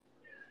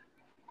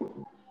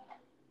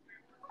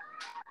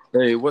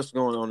Hey, what's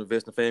going on,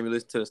 investing family?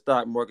 Listen to the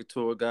Stock Market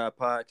Tour Guide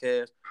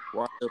podcast,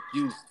 where I help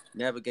you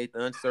navigate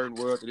the uncertain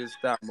world of this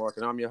stock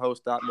market. I'm your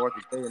host, Stock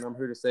Market Day, and I'm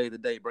here to save the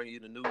day, bringing you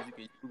the news you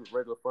can use with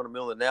regular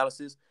fundamental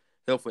analysis,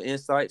 helpful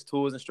insights,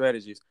 tools, and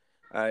strategies.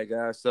 All right,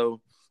 guys.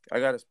 So I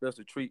got a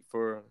special treat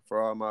for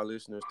all my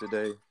listeners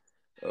today.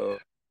 Uh,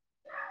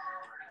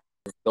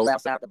 Go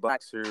outside the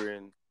box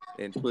here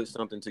and put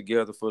something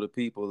together for the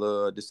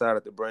people.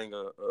 Decided to bring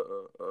a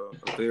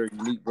very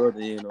unique brother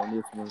in on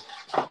this one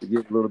to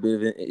give a little bit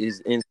of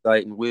his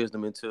insight and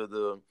wisdom into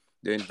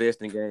the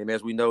investing game.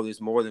 As we know, there's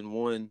more than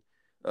one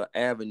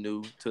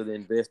avenue to the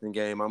investing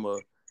game. I'm a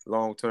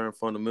long-term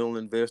fundamental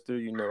investor.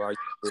 You know, I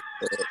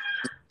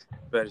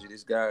strategy.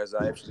 This guy is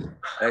actually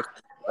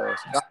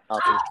stock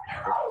options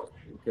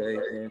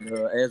trader. Okay, and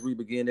as we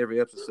begin every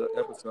episode,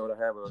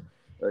 I have a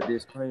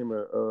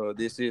disclaimer.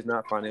 This is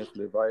not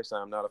financial advice.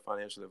 I'm not a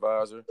financial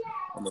advisor.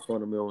 I'm a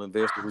fundamental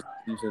investor who's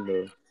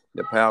using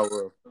the power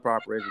of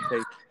proper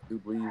education. I do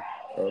believe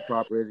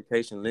proper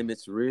education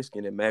limits risk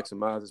and it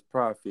maximizes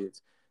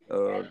profits.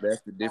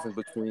 That's the difference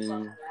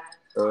between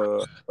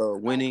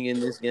winning in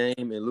this game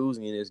and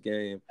losing in this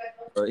game.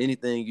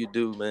 Anything you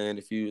do, man,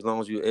 as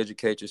long as you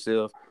educate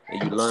yourself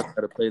and you learn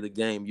how to play the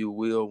game, you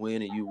will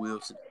win and you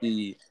will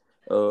succeed.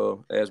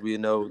 As we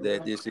know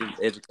that this is an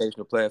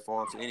educational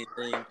platform, so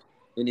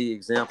any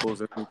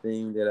examples or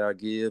anything that I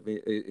give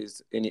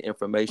is any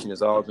information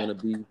is all going to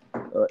be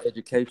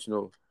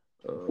educational.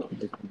 It's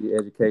going to be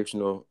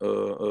educational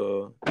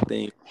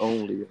thing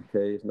only.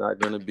 Okay, it's not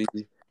going to be.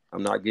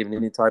 I'm not giving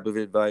any type of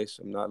advice.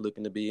 I'm not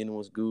looking to be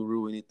anyone's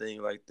guru,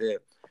 anything like that.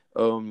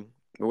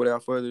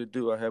 Without further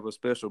ado, I have a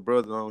special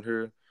brother on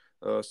here,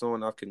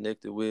 someone I've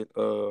connected with,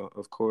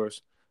 of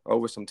course,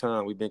 over some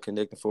time. We've been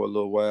connecting for a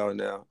little while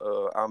now.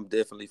 I'm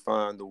definitely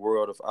find the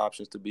world of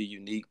options to be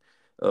unique.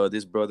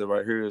 This brother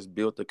right here has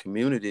built a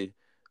community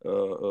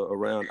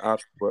around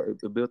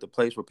options, built a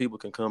place where people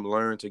can come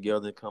learn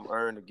together and come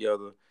earn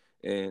together,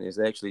 and is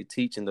actually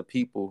teaching the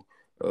people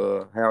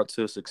how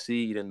to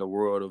succeed in the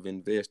world of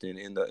investing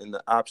in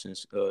the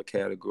options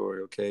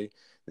category. Okay,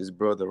 this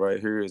brother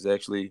right here is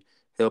actually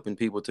helping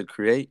people to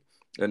create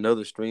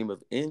another stream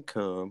of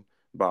income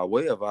by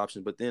way of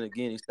options. But then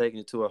again, he's taking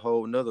it to a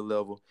whole nother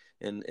level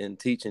and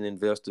teaching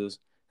investors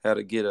how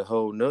to get a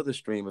whole nother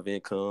stream of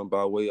income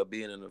by way of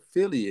being an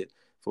affiliate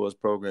for his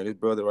program. His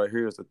brother right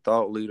here is a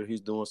thought leader.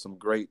 He's doing some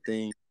great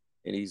things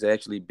and he's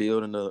actually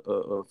building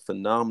a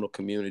phenomenal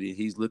community.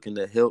 He's looking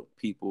to help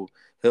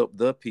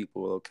the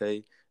people,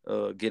 okay,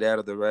 get out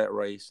of the rat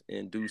race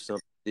and do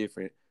something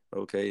different,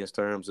 okay, in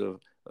terms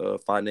of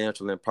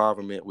financial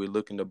empowerment. We're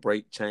looking to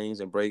break chains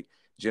and break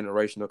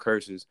generational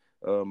curses.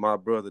 My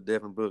brother,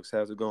 Devin Brooks,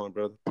 how's it going,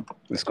 brother?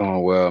 It's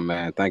going well,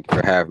 man. Thank you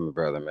for having me,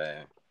 brother,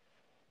 man.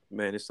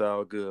 Man, it's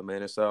all good,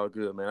 man. It's all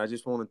good, man. I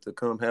just wanted to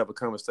come have a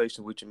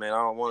conversation with you, man. I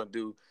don't want to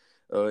do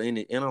and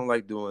I don't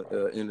like doing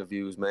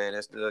interviews, man.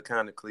 That's the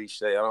kind of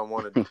cliche. I don't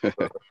want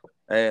to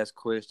ask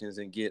questions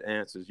and get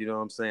answers. You know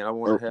what I'm saying? I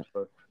want to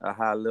have a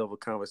high level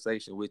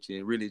conversation with you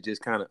and really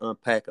just kind of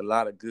unpack a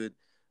lot of good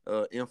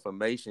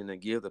information and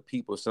give the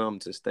people something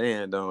to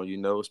stand on. You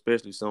know,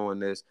 especially someone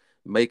that's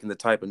making the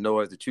type of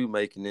noise that you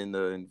making in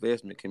the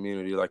investment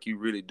community. Like you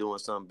really doing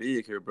something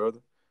big here, brother.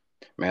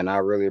 Man, I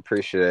really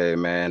appreciate it,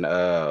 man.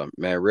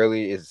 Man,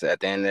 really is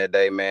at the end of the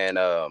day, man,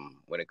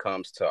 when it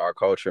comes to our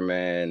culture,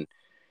 man,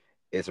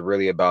 it's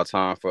really about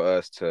time for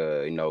us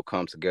to,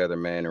 come together,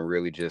 man, and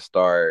really just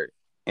start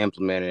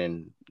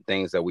implementing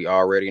things that we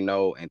already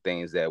know and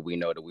things that we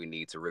know that we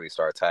need to really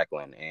start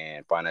tackling.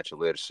 And financial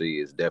literacy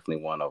is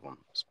definitely one of them.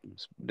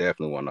 It's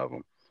definitely one of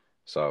them.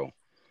 So,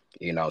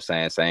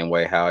 saying same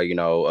way how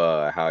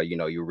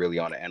you're really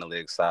on the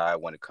analytics side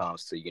when it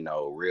comes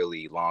to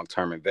really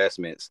long-term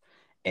investments.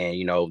 And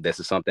this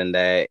is something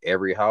that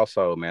every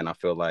household, man, I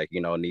feel like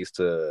needs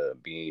to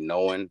be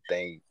knowing,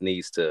 thing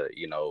needs to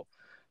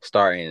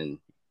starting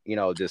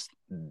just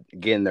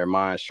getting their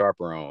minds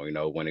sharper on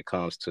when it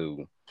comes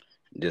to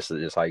just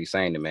how you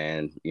saying it,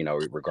 man,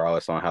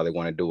 regardless on how they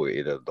want to do it,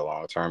 either the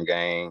long-term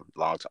gain,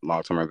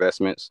 long-term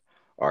investments,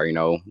 or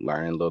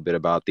learning a little bit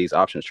about these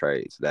options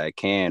trades that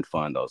can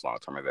fund those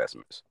long-term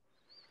investments.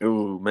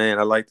 Oh man,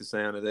 I like the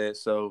sound of that.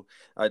 So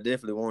I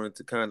definitely wanted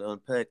to kind of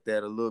unpack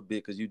that a little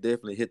bit because you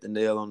definitely hit the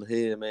nail on the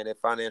head, man.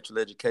 That financial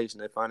education,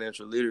 that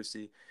financial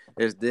literacy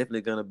is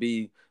definitely going to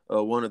be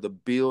one of the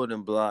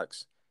building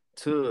blocks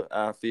to,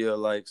 I feel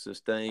like,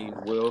 sustain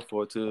wealth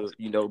or to,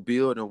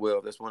 building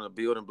wealth. That's one of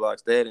the building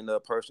blocks. That and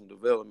personal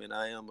development.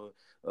 I am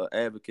a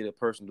advocate of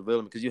personal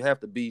development because you have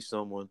to be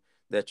someone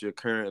that you're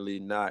currently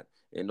not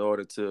in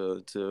order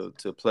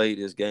to play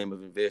this game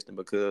of investing,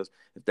 because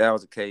if that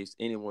was the case,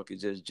 anyone could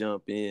just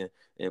jump in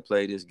and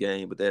play this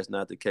game, but that's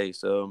not the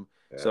case. So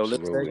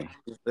Absolutely.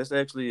 let's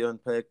actually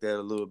unpack that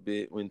a little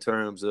bit in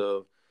terms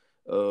of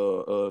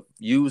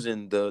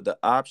using the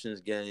options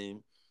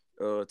game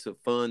to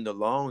fund the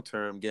long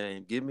term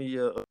game. Give me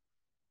a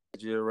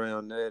idea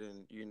around that,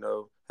 and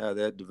how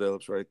that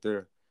develops right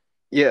there.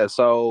 Yeah,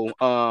 so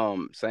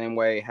same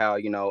way how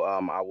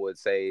I would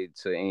say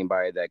to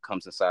anybody that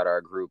comes inside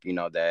our group,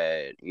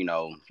 that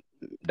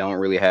don't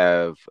really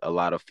have a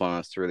lot of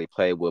funds to really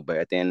play with, but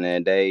at the end of the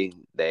day,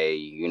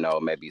 they,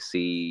 maybe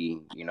see,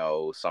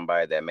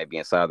 somebody that may be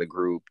inside the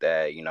group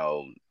that,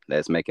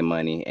 that's making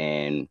money,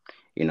 and,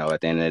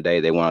 at the end of the day,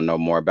 they want to know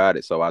more about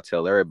it. So I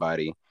tell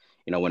everybody,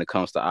 when it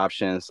comes to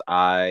options,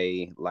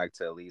 I like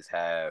to at least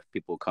have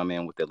people come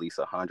in with at least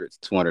 $100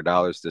 to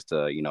 $200 just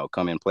to,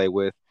 come and play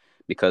with,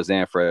 because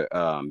then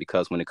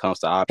because when it comes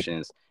to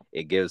options,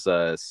 it gives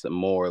us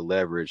more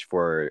leverage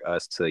for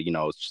us to,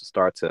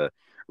 start to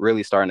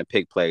really starting to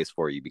pick plays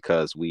for you,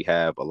 because we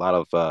have a lot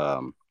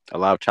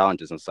of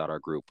challenges inside our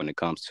group when it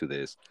comes to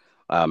this.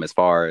 As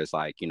far as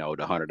like, the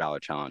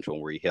 $100 challenge,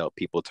 when we help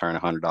people turn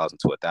 $100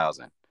 into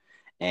 1,000,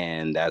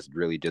 and that's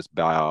really just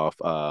by off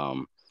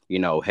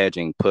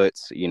hedging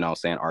puts,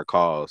 saying our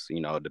calls,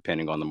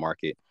 depending on the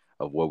market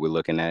of what we're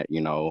looking at,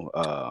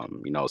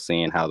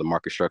 seeing how the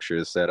market structure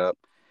is set up.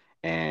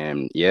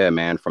 And yeah,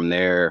 man, from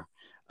there,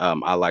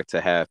 I like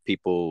to have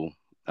people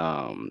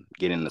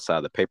get in the side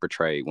of the paper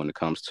trade when it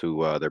comes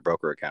to their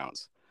broker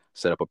accounts.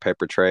 Set up a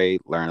paper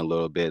trade, learn a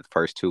little bit the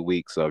first 2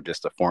 weeks of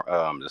just the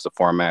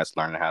formats,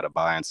 learning how to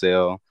buy and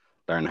sell,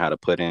 learn how to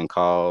put in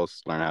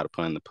calls, learn how to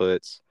put in the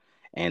puts,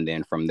 and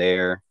then from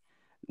there,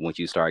 once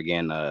you start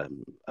getting a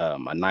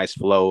nice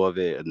flow of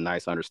it, a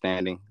nice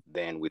understanding,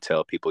 then we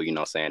tell people,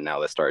 saying, now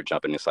let's start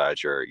jumping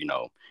inside your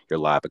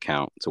live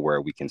account to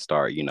where we can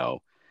start,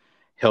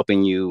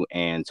 helping you,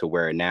 and to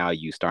where now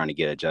you starting to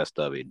get a gist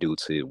of it due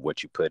to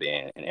what you put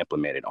in and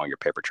implemented on your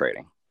paper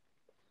trading.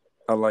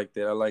 I like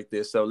that. I like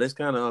that. So let's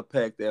kind of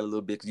unpack that a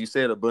little bit because you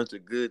said a bunch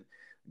of good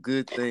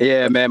things.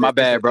 Yeah, man, my It's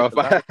bad, bro. a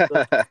lot of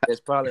stuff that's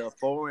probably a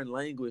foreign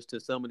language to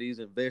some of these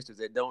investors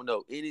that don't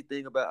know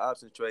anything about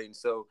options trading.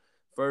 So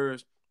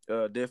first,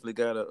 definitely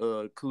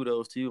gotta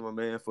kudos to you, my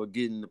man, for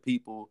getting the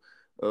people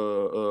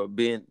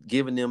being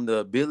giving them the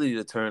ability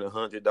to turn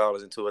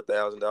 $100 into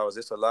 $1,000.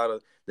 It's a lot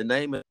of the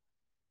name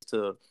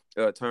to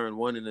turn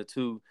one into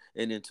two,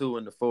 and then two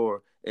into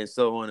four, and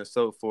so on and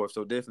so forth.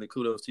 So definitely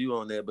kudos to you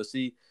on that. But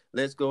see,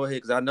 let's go ahead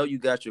because I know you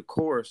got your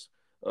course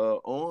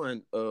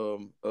on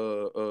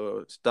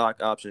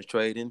stock options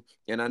trading,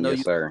 and I know Yes,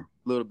 you sir.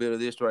 a little bit of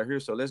this right here.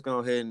 So let's go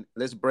ahead and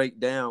let's break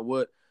down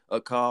what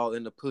a call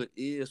and a put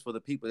is for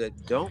the people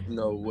that don't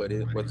know what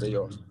they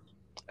are.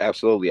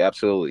 Absolutely,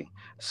 absolutely.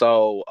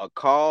 So a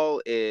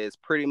call is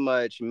pretty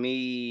much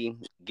me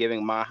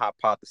giving my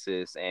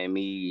hypothesis and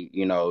me,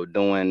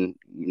 doing,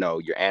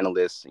 your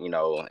analyst,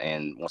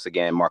 and once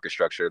again, market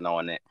structure,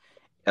 knowing it.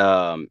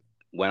 Um,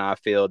 when I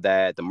feel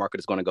that the market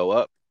is going to go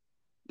up,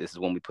 this is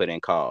when we put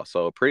in calls.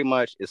 So it's pretty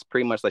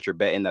much that you're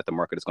betting that the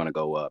market is going to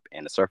go up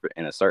in a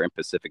certain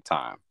specific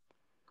time.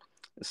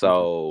 Okay.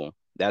 So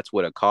that's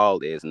what a call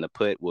is, and the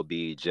put will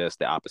be just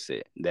the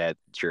opposite. That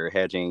you're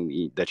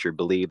hedging, that you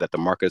believe that the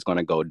market is going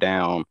to go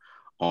down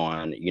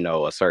on,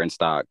 a certain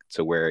stock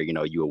to where, you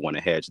would want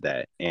to hedge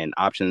that. And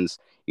options,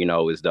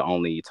 is the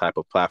only type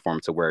of platform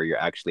to where you're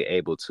actually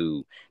able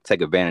to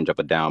take advantage of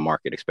a down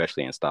market,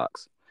 especially in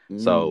stocks. Mm,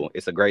 So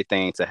it's a great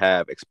thing to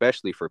have,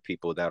 especially for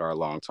people that are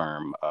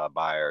long-term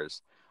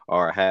buyers,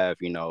 or have,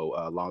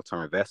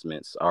 long-term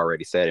investments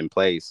already set in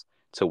place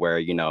to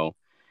where,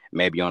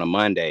 maybe on a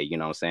Monday,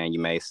 what I'm saying, you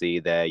may see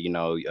that,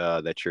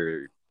 that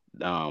your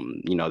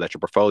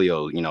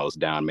portfolio, is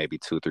down maybe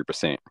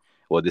 2-3%.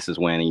 Well, this is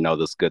when,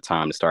 this good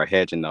time to start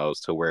hedging those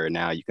to where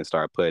now you can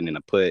start putting in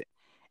a put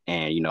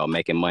and,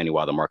 making money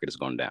while the market is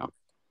going down.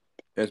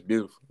 that's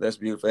beautiful. That's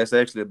beautiful. That's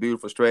actually a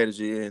beautiful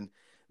strategy. And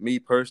me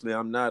personally,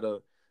 I'm not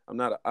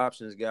an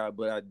options guy,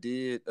 but I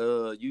did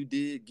you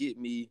did get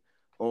me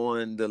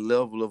on the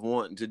level of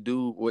wanting to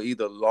do well,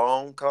 either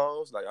long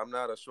calls, like I'm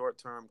not a short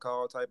term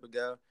call type of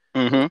guy, but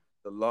Mm-hmm.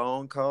 the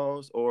long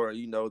calls or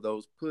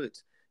those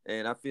puts.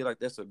 And I feel like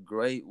that's a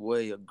great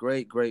way, a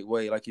great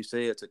way, like you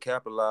said, to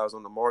capitalize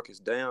on the market's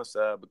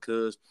downside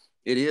because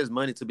it is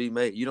money to be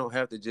made. You don't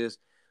have to just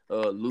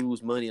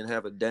lose money and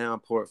have a down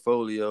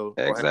portfolio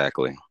or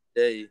Exactly.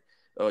 day,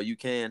 you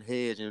can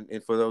hedge,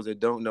 and for those that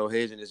don't know,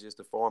 hedging is just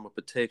a form of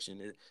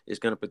protection. It's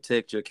going to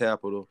protect your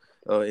capital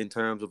in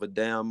terms of a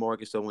down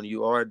market. So when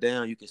you are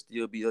down, you can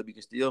still be up. You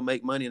can still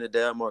make money in a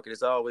down market.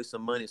 There's always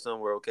some money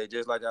somewhere. Okay,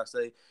 just like I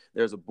say,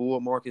 there's a bull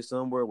market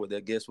somewhere. Well,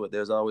 there, guess what?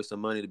 There's always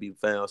some money to be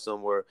found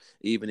somewhere,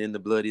 even in the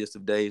bloodiest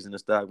of days in the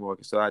stock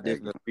market. So I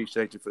definitely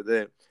appreciate you for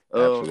that.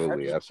 How'd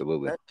Absolutely. you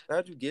Absolutely.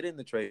 how'd you get in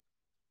the trade?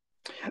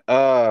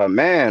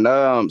 Man,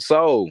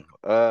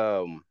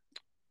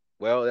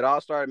 well, it all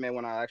started, man,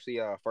 when I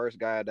actually first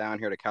got down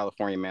here to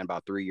California, man,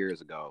 about 3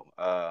 years ago.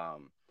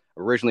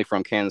 Originally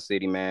from Kansas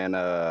City, man.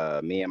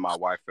 Me and my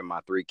wife and my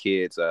three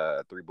kids,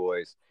 three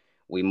boys,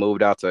 we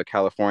moved out to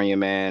California,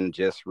 man.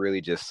 Just really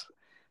just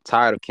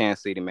tired of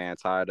Kansas City, man.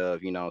 Tired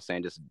of,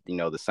 saying just,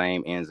 the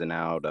same ins and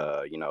out,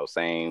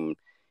 same,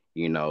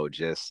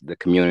 just the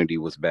community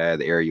was bad,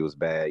 the area was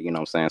bad, what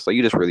I'm saying? So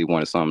you just really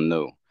wanted something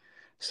new.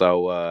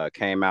 So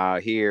came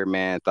out here,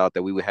 man, thought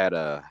we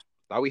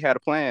had a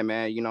plan,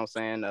 man, what I'm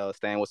saying,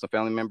 staying with some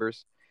family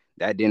members.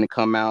 That didn't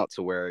come out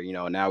to where,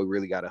 now we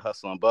really got to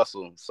hustle and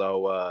bustle.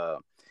 So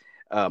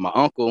My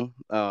uncle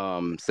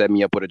set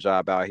me up with a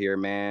job out here,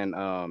 man.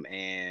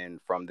 And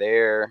from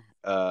there,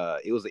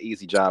 it was an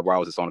easy job where I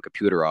was just on a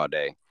computer all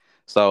day.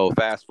 So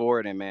fast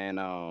forward, and man,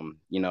 I'm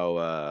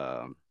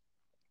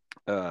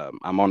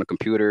on the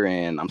computer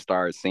and I'm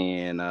started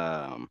seeing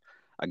a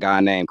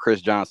guy named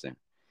Chris Johnson,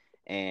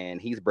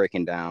 and he's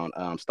breaking down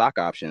stock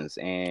options,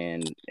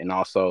 and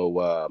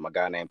also a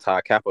guy named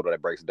Todd Capital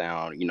that breaks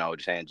down,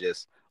 and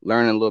just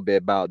learning a little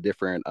bit about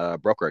different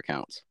broker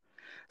accounts.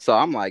 So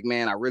I'm like,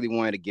 man, I really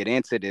wanted to get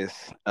into this,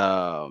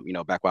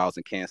 back when I was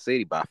in Kansas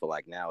City, but I feel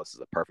like now this is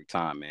a perfect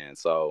time, man.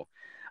 So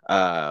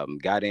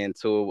got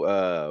into,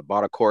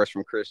 bought a course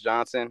from Chris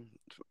Johnson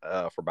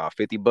for about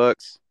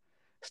 $50.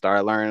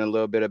 Started learning a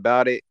little bit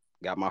about it.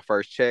 Got my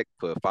first check,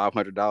 put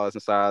 $500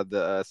 inside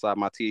the inside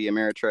my TD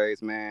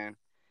Ameritrades, man.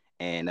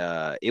 And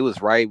it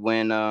was right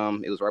when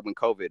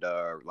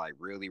COVID, like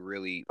really,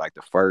 really, like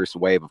the first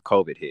wave of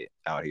COVID hit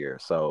out here.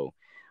 So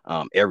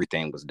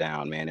everything was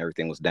down, man.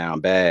 Everything was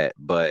down bad.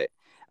 But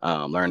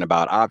learning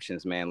about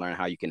options, man, learn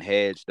how you can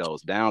hedge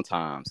those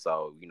downtimes.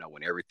 So,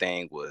 when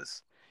everything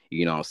was,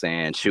 what I'm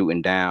saying,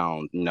 shooting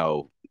down,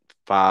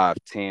 5,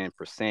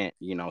 10%,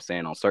 what I'm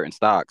saying, on certain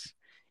stocks,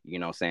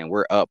 what I'm saying,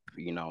 we're up,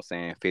 what I'm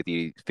saying,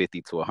 50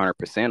 to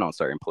 100% on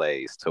certain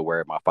plays, to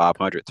where my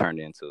 500 turned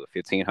into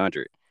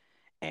 1,500.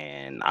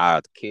 And I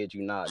kid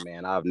you not,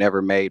 man, I've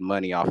never made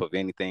money off of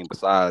anything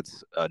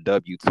besides a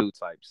W-2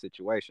 type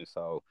situation.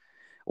 So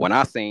when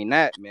I seen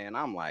that, man,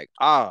 I'm like,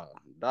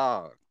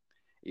 dog.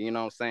 You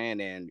know what I'm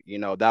saying? And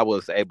that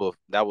was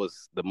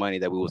the money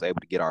that we was able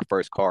to get our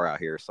first car out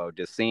here. So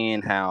just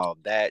seeing how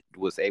that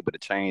was able to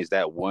change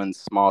that one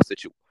small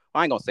situation.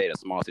 I ain't gonna say the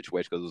small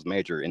situation because it was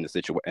major in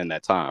the in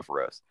that time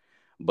for us.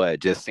 But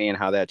just seeing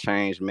how that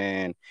changed,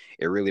 man,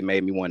 it really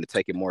made me want to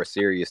take it more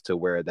serious, to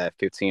where that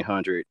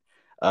 1,500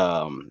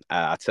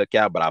 I took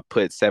out, but I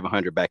put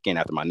 700 back in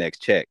after my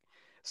next check.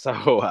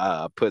 So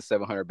I put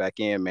 700 back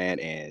in, man,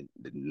 and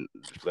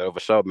little for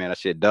show, man, that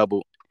shit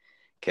doubled,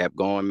 kept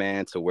going,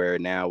 man, to where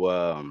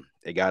now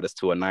it got us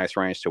to a nice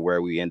range, to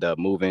where we end up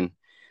moving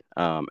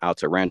out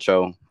to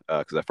Rancho,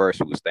 because at first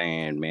we were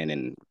staying, man,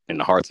 in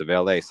the hearts of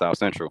LA, South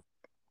Central.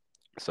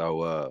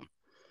 So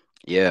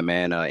yeah,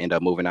 man, end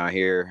up moving out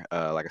here.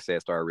 Like I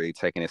said, started really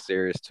taking it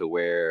serious, to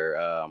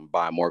where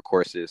buying more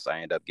courses. I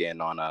ended up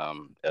getting on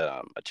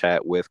a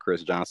chat with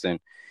Chris Johnson,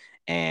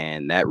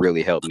 and that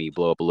really helped me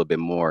blow up a little bit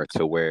more,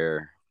 to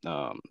where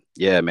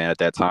yeah, man, at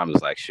that time it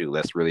was like, shoot,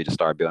 let's really just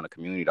start building a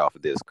community off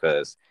of this,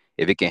 because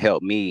if it can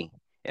help me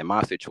in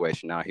my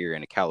situation out here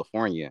in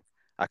California,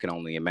 I can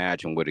only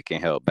imagine what it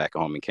can help back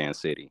home in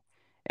Kansas City.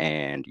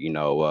 And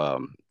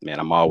man,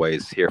 I'm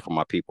always here for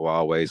my people. I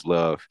always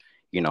love,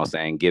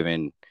 saying,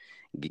 giving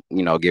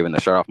the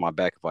shirt off my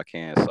back if I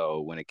can.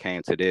 So when it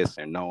came to this,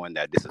 and knowing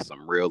that this is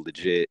some real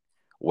legit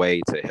way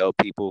to help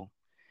people,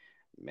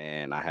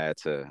 man, I had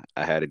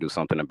to do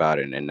something about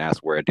it, and that's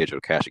where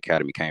Digital Cash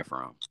Academy came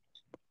from.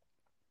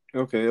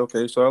 Okay,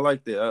 okay. So I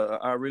like that.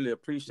 I really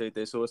appreciate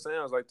that. So it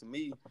sounds like to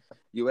me,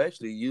 you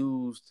actually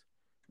used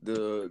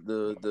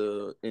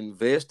the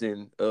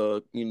investing.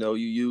 You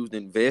used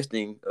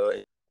investing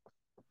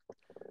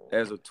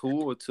as a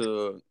tool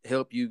to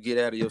help you get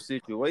out of your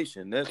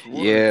situation. That's Yeah,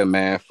 wonderful.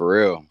 man, for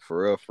real,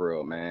 for real, for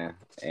real, man.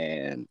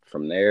 And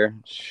from there,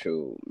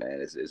 shoot,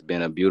 man, it's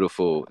been a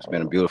beautiful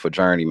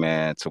journey,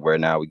 man. To where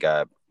now we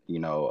got,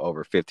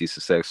 over 50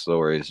 success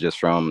stories just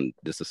from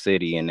just the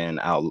city, and then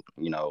out,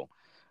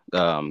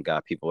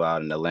 got people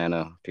out in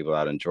Atlanta, people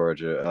out in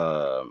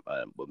Georgia,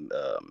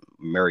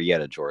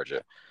 Marietta,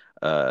 Georgia,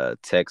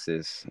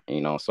 Texas,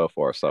 so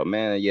forth. So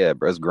man, yeah,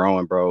 bro, it's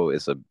growing, bro.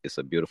 It's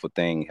a beautiful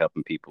thing,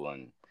 helping people,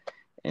 and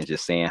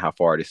just seeing how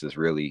far this is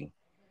really,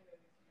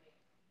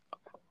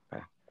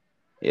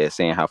 yeah,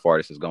 seeing how far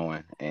this is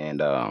going.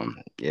 And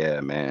yeah,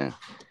 man,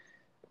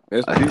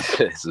 That's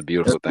beautiful. it's a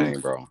beautiful That's thing,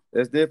 beautiful. bro.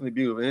 That's definitely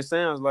beautiful. And it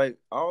sounds like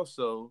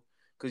also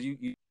because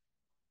you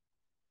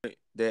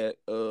that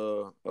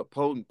a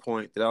potent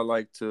point that I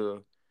like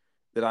to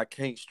that I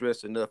can't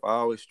stress enough. I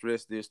always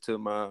stress this to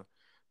my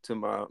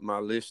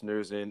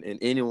listeners and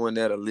anyone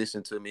that'll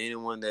listen to me,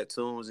 anyone that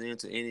tunes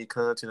into any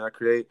content I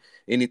create,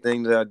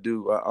 anything that I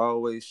do. I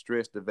always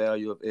stress the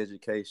value of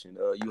education.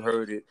 You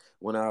heard it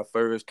when I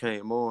first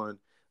came on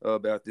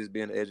about this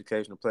being an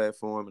educational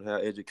platform and how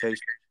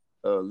education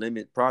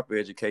proper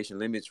education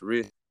limits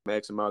risk,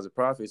 maximizes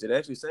profits. It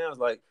actually sounds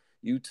like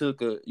you took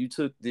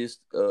this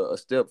a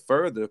step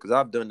further because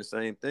I've done the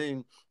same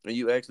thing, and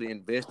you actually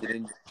invested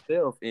in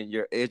yourself in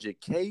your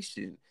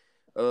education.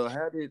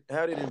 How did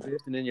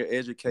investing in your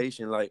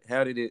education, like,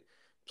 how did it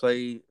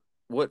play?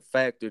 What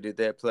factor did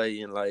that play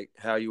in, like,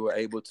 how you were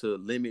able to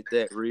limit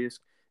that risk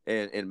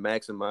and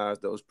maximize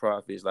those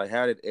profits? Like,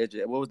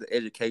 what was the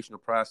educational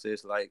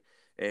process like,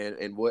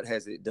 and what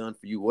has it done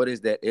for you? What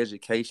is that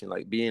education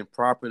like? Being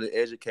properly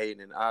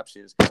educated in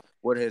options,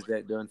 what has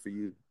that done for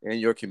you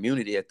and your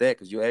community at that?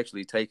 Because you're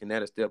actually taking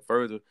that a step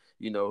further.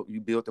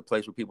 You built a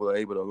place where people are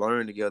able to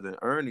learn together and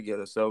earn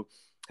together. So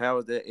how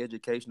was that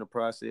educational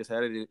process? How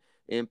did it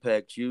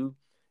impact you?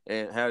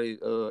 And how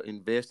did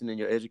investing in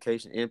your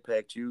education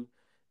impact you?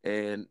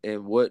 and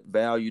what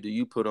value do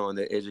you put on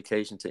that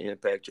education to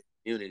impact your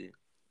community?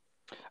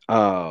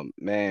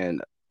 Man,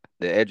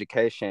 the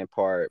education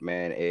part,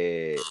 man,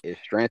 it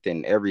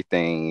strengthened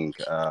everything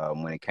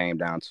when it came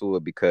down to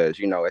it, because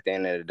at the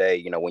end of the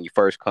day, when you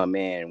first come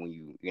in, when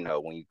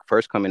you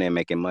first coming in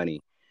making money,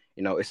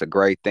 it's a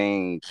great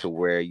thing to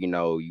where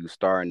you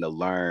starting to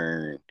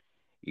learn,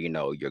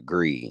 your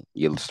greed.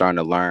 You're starting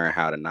to learn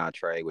how to not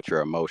trade with your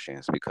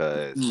emotions,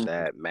 because Mm.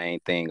 that main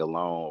thing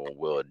alone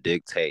will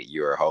dictate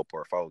your whole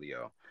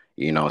portfolio.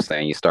 You know what I'm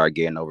saying? You start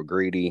getting over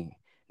greedy,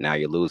 now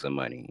you're losing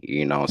money.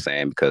 You know what I'm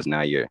saying? Because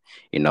now you're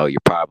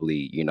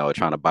probably,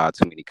 trying to buy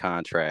too many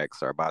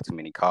contracts or buy too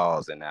many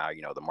calls, and now,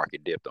 the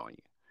market dipped on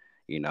you,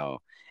 you know.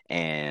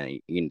 And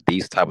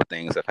these type of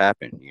things have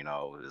happened.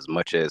 As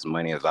much as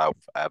money as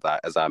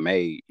I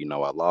made, I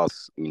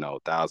lost,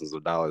 thousands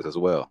of dollars as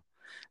well.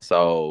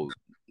 So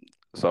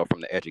from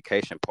the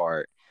education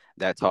part,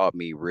 that taught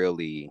me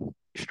really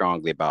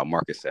strongly about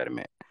market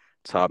sentiment.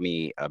 Taught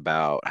me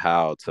about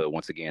how to,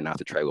 once again, not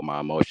to trade with my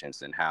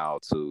emotions, and how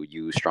to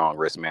use strong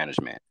risk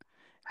management,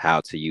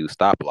 how to use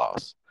stop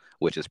loss,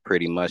 which is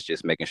pretty much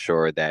just making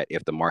sure that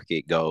if the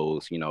market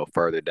goes,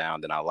 further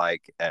down than I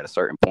like at a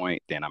certain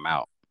point, then I'm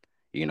out.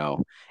 You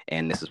know,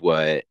 and this is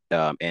what,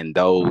 and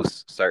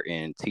those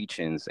certain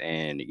teachings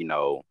and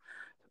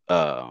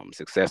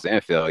success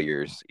and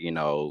failures,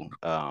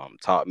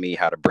 taught me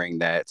how to bring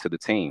that to the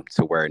team,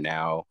 to where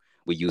now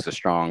we use a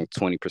strong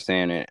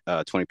 20%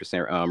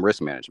 20%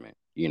 risk management.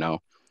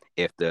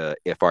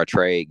 If our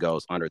trade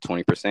goes under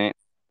 20%,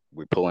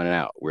 we're pulling it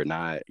out. We're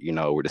not,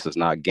 this is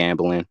not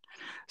gambling.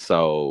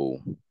 So,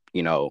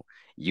 you know,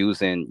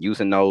 using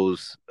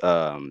those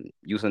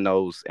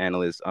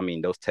analysts, I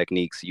mean those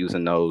techniques,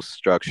 using those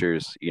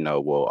structures,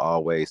 will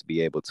always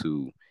be able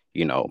to,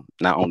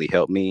 not only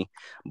help me,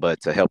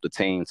 but to help the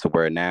team, to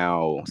where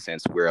now,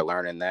 since we're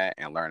learning that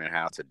and learning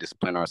how to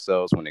discipline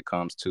ourselves when it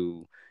comes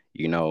to,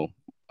 you know,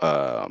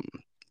 um,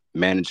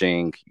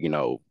 managing,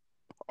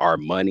 our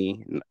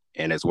money,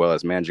 and as well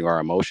as managing our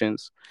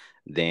emotions,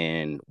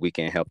 then we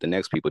can help the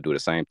next people do the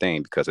same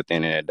thing. Because at the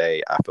end of the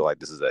day, I feel like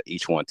this is a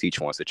each one teach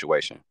one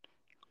situation.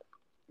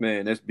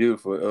 Man, that's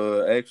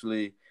beautiful.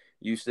 Actually,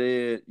 you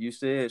said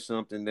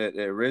something that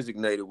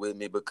resonated with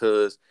me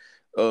because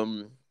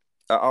um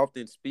I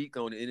often speak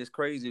on it, and it's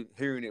crazy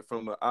hearing it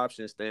from an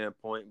option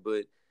standpoint,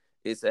 but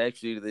it's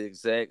actually the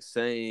exact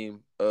same.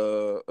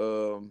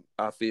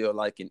 I feel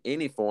like in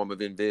any form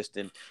of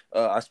investing,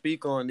 I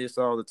speak on this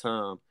all the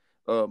time.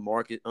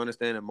 Market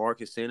understanding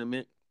market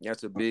sentiment.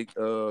 That's a big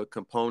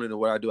component of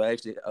what I do. I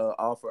actually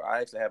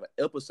have an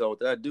episode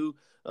that I do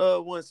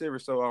once every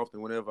so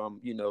often whenever I'm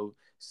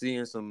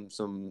seeing some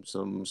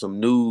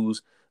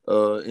news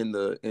in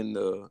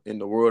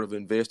the world of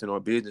investing or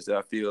business that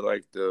I feel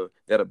like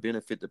that'll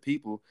benefit the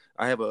people.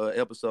 I have a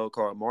episode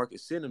called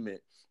Market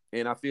Sentiment,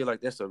 and I feel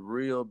like that's a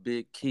real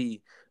big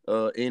key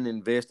in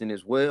investing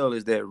as well,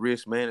 is that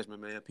risk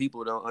management. Man,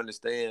 people don't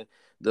understand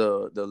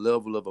the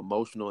level of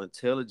emotional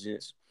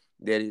intelligence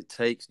that it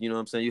takes. You know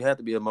what I'm saying? You have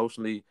to be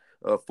emotionally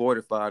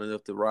fortified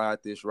enough to ride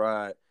this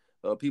ride.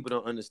 People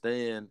don't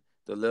understand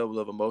the level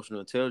of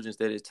emotional intelligence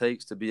that it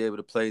takes to be able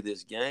to play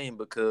this game,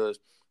 because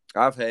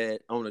I've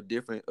had on a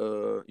different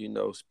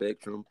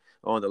spectrum,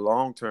 on the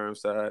long term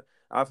side,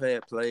 I've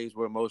had plays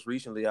where most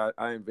recently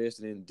I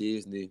invested in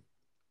Disney.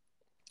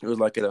 It was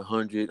like at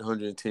 100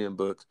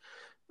 $110.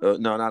 No,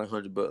 not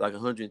 100, but like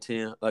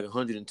 110, like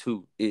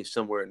 102 ish,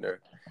 somewhere in there.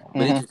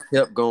 But it Hmm. just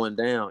kept going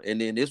down.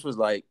 And then this is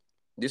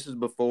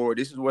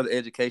where the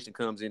education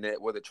comes in,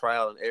 that where the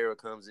trial and error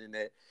comes in,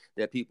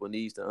 that people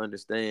needs to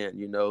understand,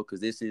 because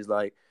this is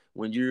like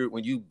when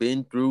you've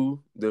been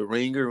through the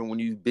ringer, and when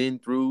you've been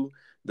through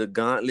the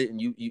gauntlet,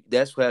 and you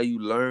that's how you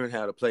learn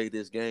how to play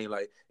this game.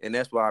 Like, and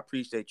that's why I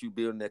appreciate you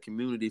building that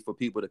community for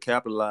people to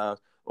capitalize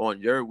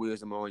on your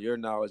wisdom, on your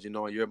knowledge, and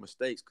on your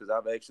mistakes. Because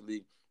I've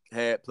actually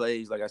had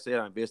plays, like I said,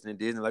 I invested in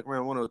Disney like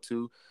around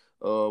 102,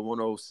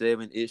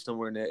 107 ish,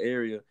 somewhere in that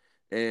area,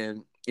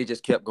 and it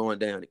just kept going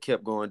down. It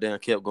kept going down,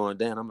 kept going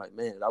down. I'm like,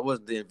 man, I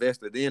wasn't the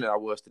investor then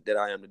that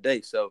I am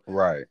today. So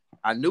Right.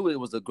 I knew it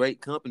was a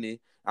great company.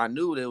 I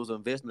knew that it was an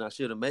investment I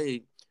should have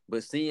made.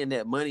 But seeing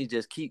that money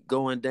just keep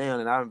going down,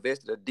 and I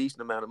invested a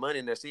decent amount of money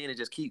in there, seeing it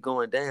just keep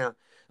going down,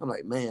 I'm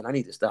like, man, I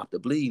need to stop the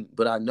bleeding.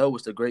 But I know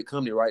it's a great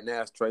company right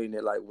now. It's trading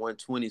at like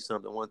 120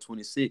 something,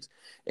 126.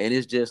 And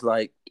it's just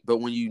like, but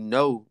when you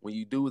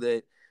do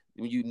that,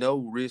 when you know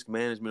risk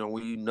management, or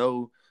when you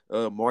know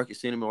market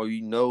sentiment, or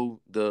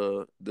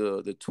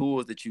the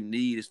tools that you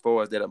need as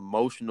far as that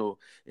emotional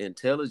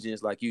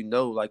intelligence, like,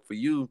 like for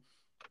you,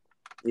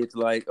 it's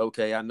like,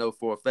 okay, I know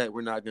for a fact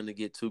we're not going to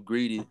get too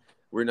greedy.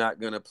 We're not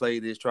going to play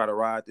this, try to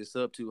ride this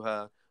up too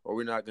high, or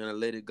we're not going to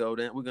let it go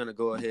down. We're going to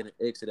go ahead and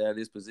exit out of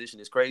this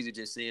position. It's crazy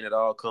just seeing it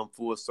all come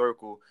full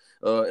circle.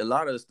 A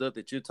lot of the stuff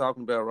that you're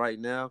talking about right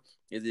now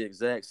is the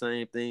exact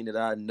same thing that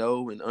I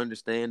know and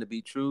understand to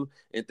be true,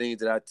 and things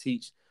that I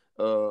teach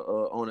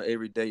on an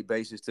everyday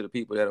basis to the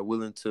people that are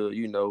willing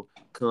to,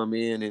 come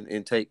in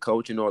and take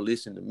coaching or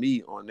listen to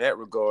me on that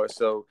regard.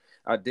 So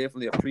I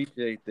definitely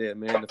appreciate that,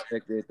 man. The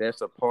fact that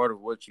that's a part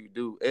of what you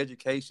do,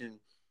 education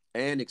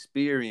and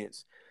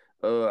experience.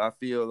 I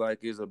feel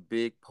like is a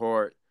big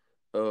part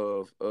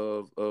of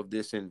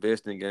this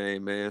investing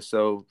game, man.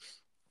 So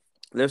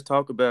let's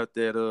talk about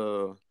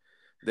that.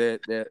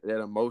 That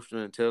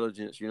emotional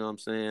intelligence, you know what I'm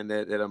saying?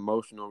 That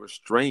emotional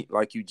restraint,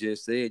 like you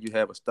just said, you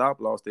have a stop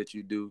loss that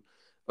you do.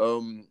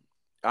 Um,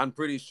 I'm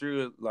pretty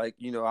sure, like,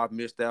 I've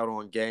missed out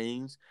on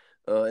gains,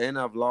 and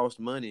I've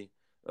lost money,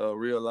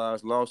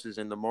 realized losses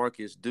in the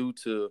markets due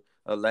to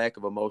a lack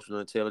of emotional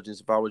intelligence.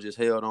 If I would just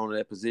held on to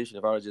that position,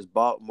 if I would just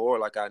bought more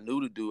like I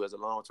knew to do as a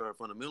long term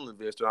fundamental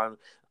investor,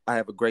 I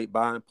have a great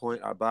buying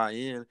point. I buy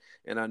in,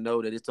 and I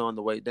know that it's on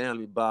the way down. Let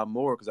me buy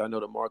more because I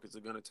know the markets are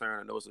going to turn.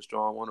 I know it's a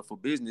strong, wonderful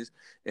business,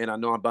 and I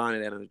know I'm buying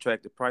it at an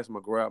attractive price. I'm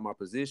gonna grow out my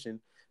position,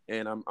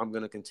 and I'm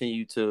gonna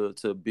continue to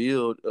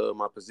build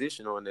my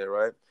position on there,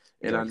 right?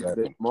 And Yeah, I know that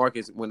exactly.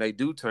 markets, when they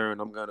do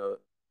turn, I'm gonna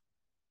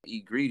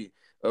eat greedy.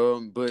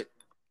 But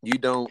you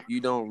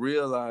don't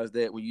realize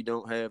that when you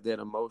don't have that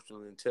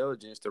emotional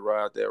intelligence to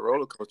ride that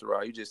roller coaster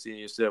ride, you just seeing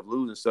yourself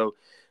losing. So,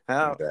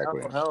 how how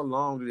Exactly. how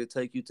long did it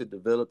take you to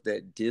develop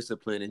that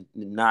discipline and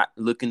not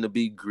looking to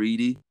be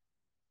greedy?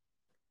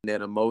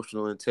 That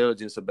emotional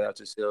intelligence about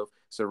yourself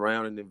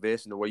surrounding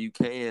investing, where you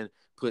can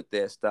put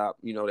that stop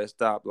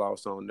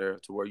loss on there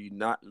to where you're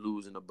not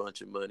losing a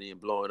bunch of money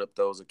and blowing up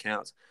those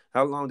accounts.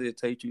 How long did it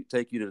take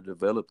you to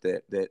develop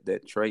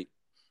that trait?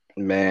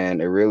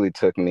 Man, it really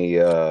took me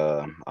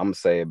I'm gonna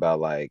say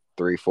about like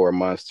 3 4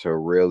 months to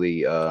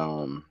really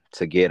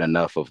to get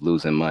enough of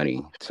losing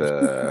money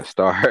to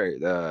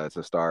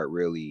start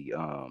really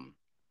um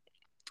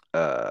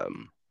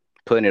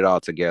putting it all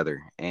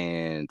together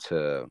and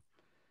to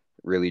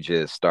really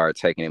just start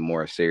taking it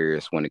more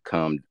serious when it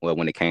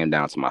came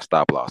down to my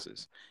stop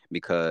losses.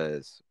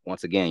 Because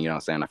once again, you know what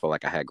I'm saying, I feel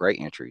like I had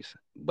great entries,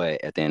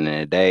 but at the end of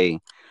the day,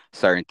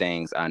 certain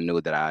things I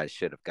knew that I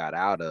should have got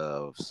out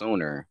of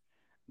sooner.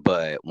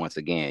 But once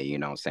again, you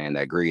know what I'm saying,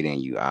 that greed in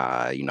you,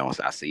 I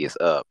see it's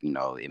up,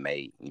 it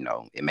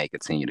may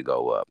continue to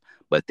go up.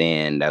 But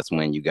then that's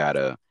when you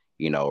gotta,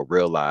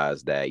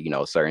 realize that,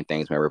 certain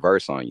things may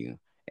reverse on you.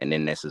 And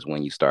then this is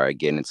when you start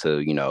getting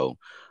into,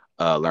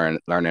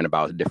 learning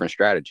about different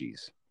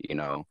strategies.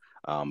 A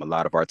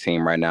lot of our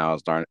team right now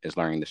is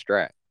learning the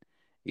strat.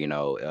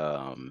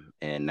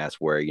 And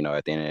that's where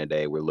at the end of the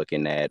day we're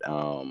looking at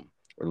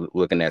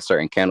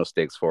certain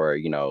candlesticks for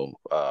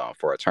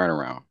for a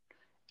turnaround,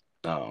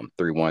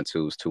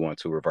 3-1-2s,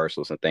 2-1-2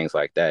 reversals, and things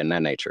like that in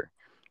that nature.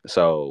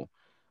 So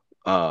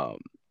um,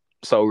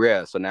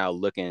 yeah, so now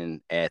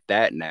looking at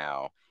that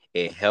now,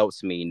 it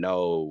helps me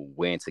know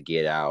when to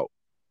get out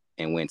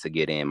and when to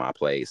get in my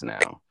plays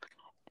now,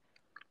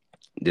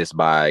 just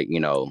by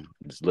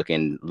just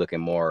looking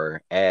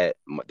more at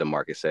the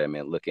market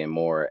segment, looking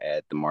more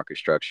at the market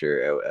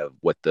structure of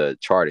what the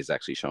chart is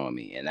actually showing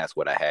me. And that's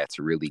what I had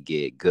to really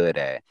get good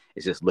at,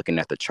 is just looking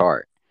at the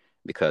chart,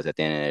 because at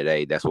the end of the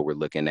day, that's what we're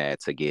looking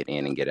at to get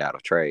in and get out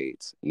of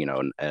trades.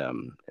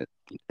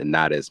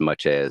 Not as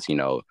much as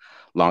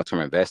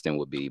long-term investing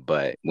would be,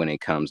 but when it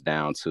comes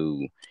down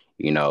to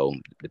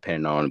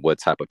depending on what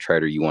type of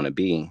trader you want to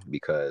be,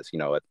 because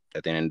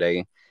at the end of the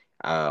day,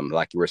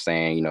 like you were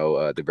saying,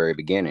 at the very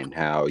beginning,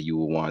 how you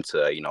would want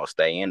to,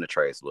 stay in the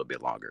trades a little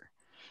bit longer.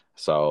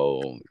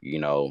 So,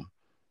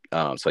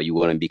 so you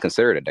wouldn't be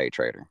considered a day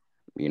trader,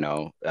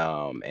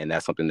 and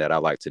that's something that I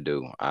like to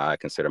do. I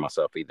consider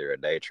myself either a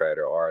day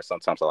trader, or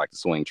sometimes I like to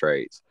swing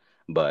trades.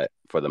 But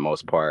for the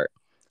most part,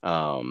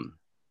 um,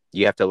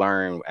 you have to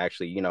learn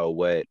actually,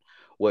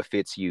 what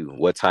fits you,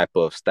 what type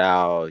of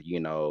style,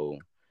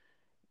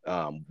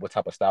 what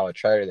type of style of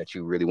trader that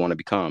you really want to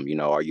become.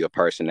 Are you a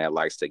person that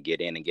likes to get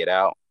in and get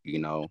out?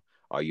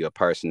 Are you a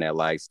person that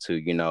likes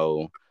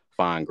to,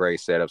 find great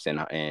setups and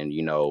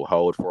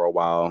hold for a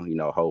while,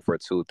 hold for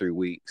 2 3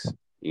 weeks,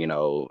 you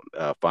know,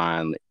 uh,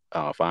 find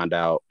find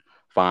out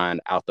find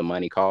out the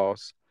money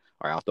calls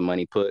or out the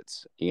money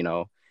puts,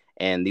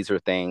 and these are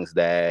things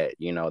that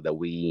that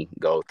we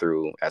go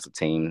through as a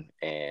team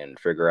and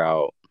figure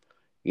out,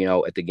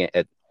 at the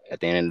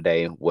end of the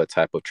day, what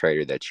type of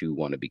trader that you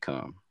want to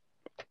become.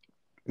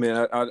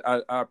 Man,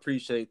 I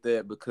appreciate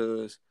that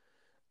because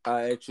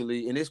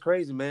and it's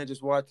crazy, man,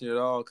 just watching it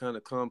all kind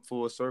of come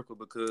full circle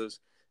because,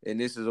 and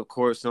this is, of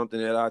course, something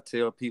that I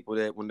tell people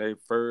that when they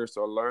first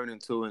are learning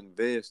to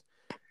invest,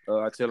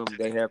 I tell them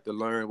they have to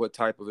learn what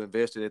type of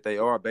investor that they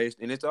are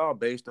and it's all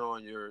based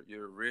on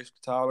your risk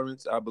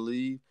tolerance, I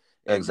believe.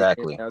 And then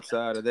Exactly.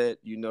 outside of that,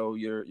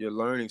 your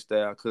learning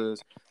style.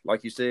 Because,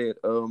 like you said,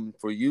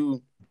 for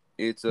you,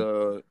 it's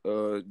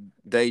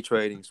day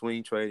trading,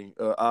 swing trading,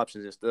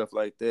 options and stuff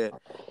like that.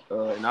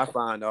 And I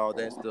find all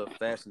that stuff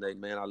fascinating,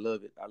 man. I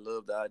love it. I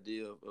love the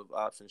idea of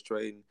options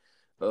trading.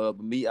 But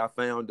me, I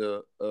found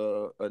a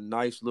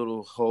nice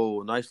little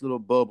hole, a nice little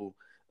bubble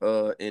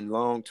in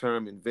long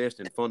term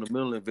investing,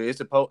 fundamental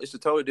investing. It's a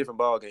totally different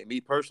ball game. Me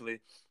personally,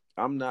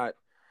 I'm not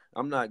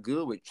I'm not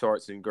good with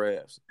charts and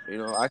graphs.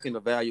 I can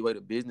evaluate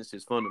a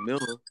business's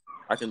fundamental.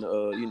 I can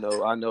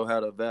I know how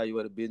to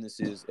evaluate a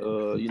business's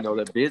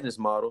their business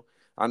model.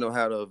 I know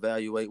how to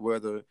evaluate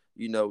whether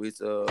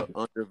it's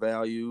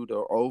undervalued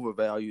or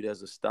overvalued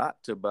as a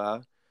stock to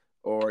buy,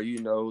 or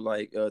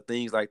like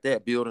things like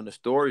that, building a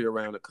story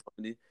around the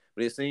company.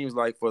 But it seems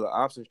like for the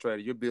options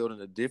trader, you're building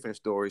a different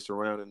story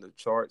surrounding the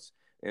charts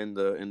and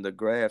the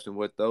graphs and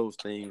what those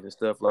things and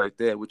stuff like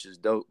that, which is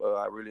dope.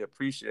 I really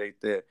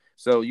appreciate that.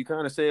 So you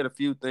kind of said a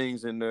few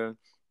things in there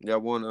that I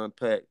want to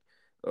unpack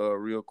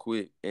real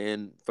quick.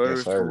 And Yes,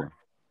 first, sir.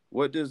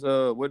 what does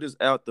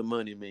out the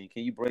money mean?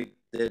 Can you break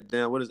that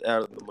down? What is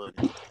out of the money?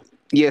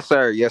 Yes,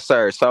 sir. Yes,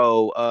 sir.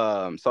 So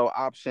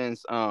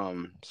options.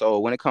 So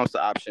when it comes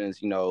to options,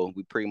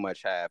 we pretty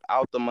much have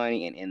out the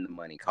money and in the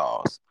money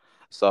calls.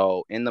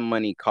 So in the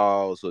money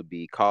calls would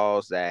be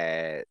calls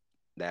that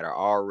are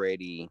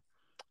already,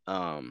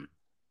 um,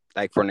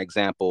 like for an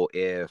example,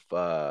 if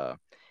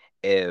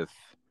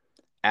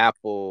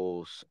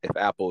Apple's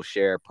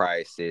share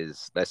price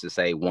is, let's just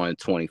say,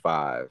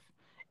 125,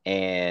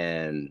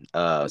 and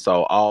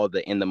so all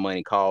the in the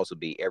money calls would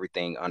be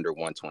everything under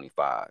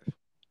 125,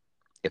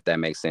 if that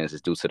makes sense.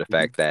 Is due to the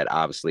fact that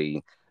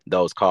obviously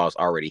those calls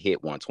already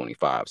hit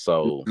 125.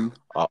 So Mhm.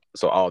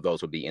 all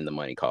those would be in the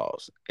money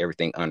calls.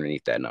 Everything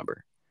underneath that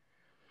number.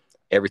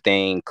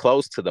 Everything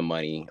close to the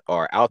money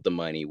or out the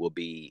money will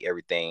be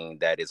everything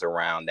that is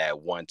around that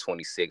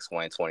 126,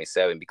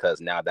 127, because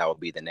now that will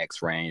be the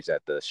next range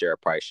that the share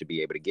price should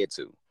be able to get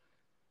to.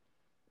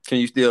 Can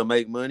you still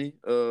make money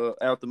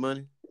out the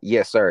money?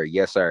 Yes, sir.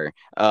 Yes, sir.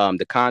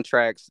 The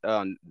contracts.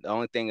 The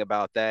only thing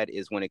about that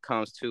is when it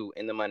comes to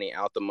in the money,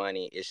 out the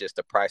money, it's just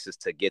the prices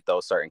to get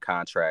those certain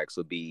contracts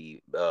would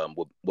be,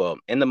 well,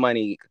 in the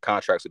money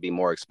contracts would be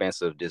more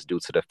expensive just due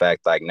to the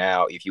fact, like,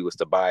 now if you was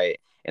to buy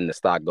it and the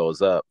stock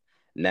goes up,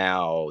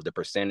 now the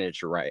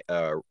percentage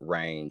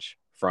range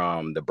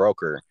from the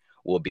broker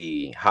will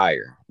be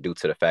higher due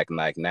to the fact,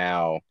 like,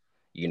 now,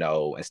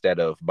 instead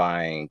of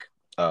buying,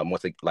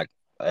 what's it like,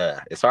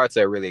 it's hard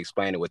to really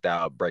explain it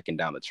without breaking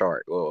down the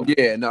chart. Well,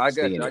 Yeah, no, I got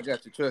seeing you. I it,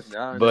 got you. Trust me,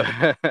 I but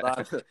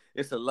understand.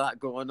 It's a lot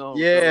going on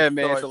with those yeah,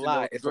 man, it's a charts and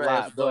lot. those It's a graphs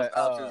lot. and those But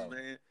options,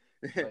 man.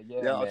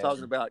 yeah, Y'all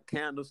talking man. about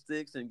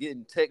candlesticks and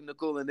getting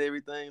technical and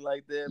everything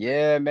like that, man.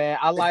 Yeah, man.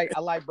 I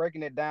like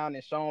breaking it down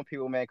and showing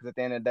people, man, because at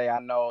the end of the day, I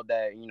know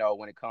that,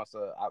 when it comes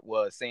to,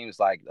 well, it seems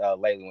like,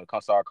 lately when it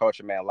comes to our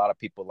culture, man, a lot of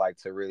people like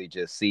to really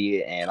just see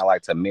it, and I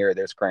like to mirror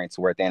their screen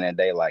to where at the end of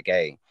the day, like,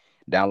 hey,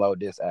 download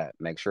this app.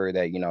 Make sure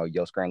that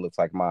your screen looks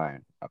like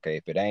mine. Okay,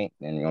 if it ain't,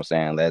 then you know what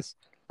I'm saying.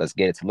 Let's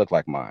get it to look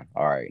like mine.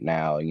 All right,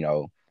 now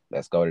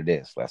let's go to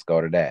this. Let's go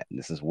to that.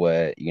 This is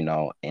what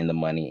in the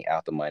money,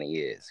 out the money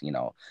is.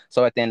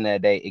 So at the end of the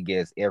day, it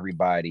gives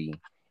everybody,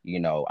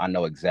 I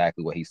know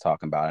exactly what he's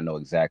talking about. I know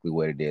exactly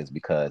what it is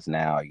because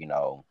now,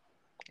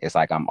 it's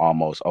like I'm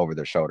almost over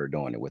their shoulder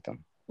doing it with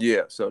them.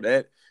 Yeah, so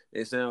that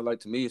it sounds like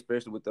to me,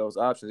 especially with those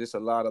options, it's a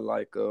lot of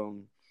like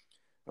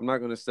I'm not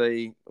gonna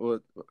say well,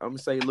 I'm gonna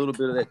say a little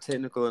bit of that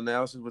technical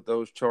analysis with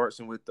those charts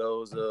and with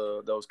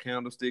those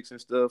candlesticks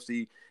and stuff.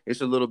 See, it's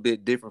a little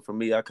bit different for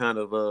me. I kind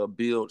of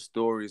build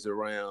stories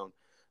around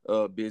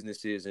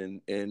businesses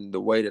and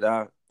the way that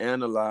I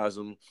analyze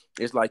them.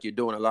 It's like you're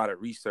doing a lot of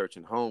research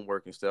and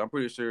homework and stuff. I'm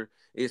pretty sure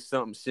it's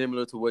something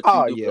similar to what you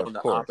Oh do, yeah, but on of the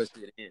course.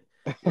 opposite end.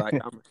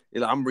 Like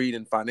I'm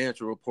reading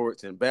financial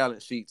reports and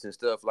balance sheets and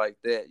stuff like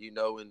that,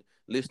 and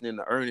listening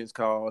to earnings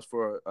calls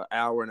for an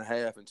hour and a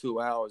half and 2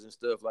 hours and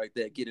stuff like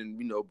that, getting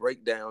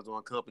breakdowns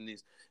on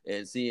companies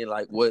and seeing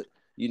like what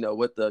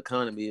the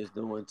economy is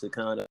doing to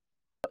kind of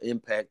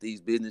impact these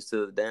business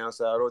to the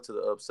downside or to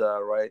the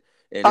upside, right?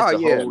 And Oh it's a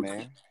yeah, whole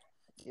man.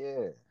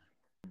 Yeah.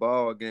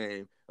 ball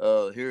game.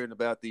 Hearing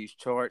about these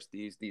charts,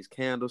 these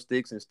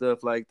candlesticks and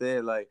stuff like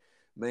that, like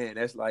man,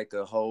 that's like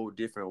a whole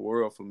different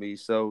world for me.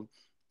 So,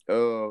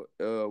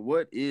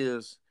 what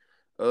is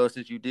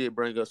since you did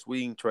bring up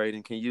swing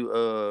trading, can you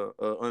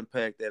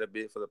unpack that a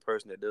bit for the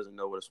person that doesn't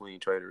know what a swing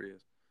trader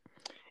is?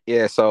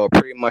 Yeah, so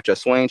pretty much a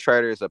swing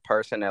trader is a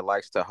person that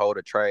likes to hold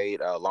a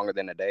trade longer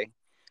than a day.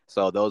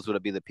 So those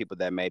would be the people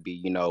that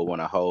maybe,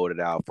 want to hold it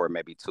out for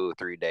maybe 2 or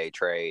 3 day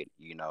trade,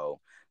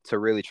 to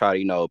really try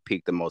to,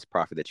 peak the most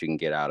profit that you can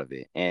get out of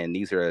it. And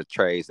these are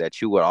trades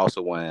that you would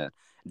also want to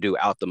do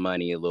out the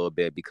money a little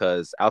bit,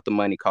 because out the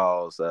money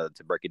calls, to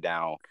break it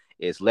down,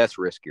 is less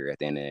riskier at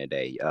the end of the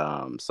day.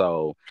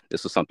 So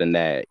this was something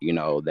that,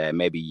 that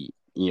maybe,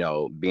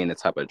 being the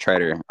type of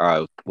trader,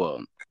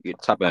 well, the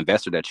type of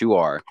investor that you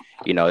are,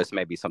 this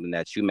may be something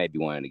that you may be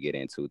wanting to get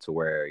into, to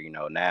where,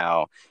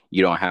 now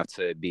you don't have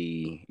to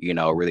be,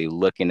 really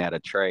looking at a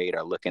trade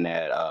or looking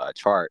at a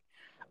chart,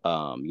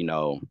 um, you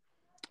know,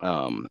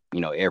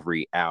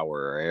 every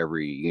hour or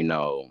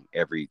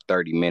every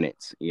 30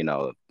 minutes,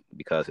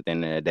 because at the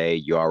end of the day,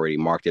 you already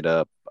marked it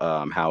up,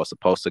 how it's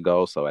supposed to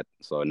go. So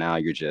now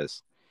you're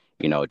just,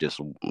 just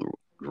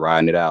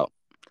riding it out.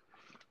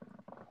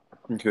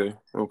 Okay,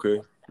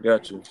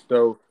 gotcha.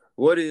 So,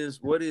 what is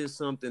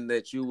something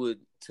that you would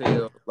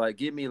tell? Like,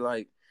 give me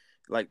like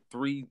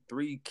three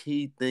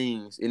key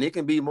things, and it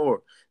can be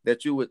more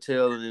that you would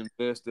tell an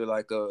investor,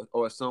 like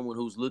or someone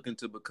who's looking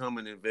to become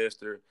an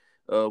investor,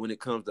 when it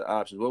comes to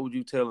options. What would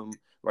you tell them?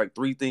 Like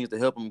three things to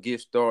help them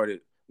get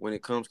started when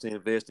it comes to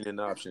investing in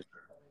options?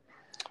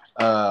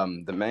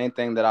 The main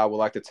thing that I would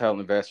like to tell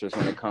investors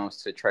when it comes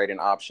to trading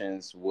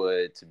options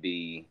would to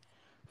be,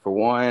 for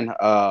one,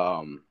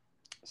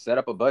 set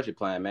up a budget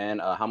plan, man.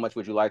 How much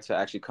would you like to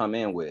actually come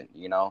in with?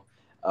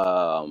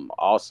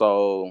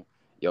 Also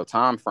your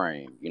time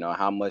frame.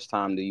 How much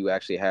time do you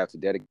actually have to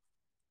dedicate?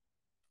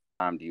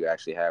 Time do you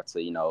actually have to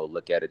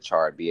look at a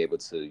chart, be able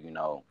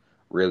to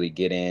really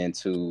get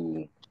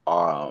into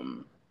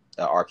um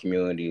our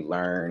community,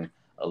 learn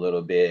a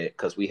little bit,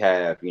 because we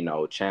have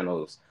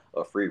channels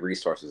of free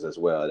resources as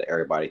well that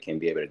everybody can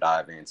be able to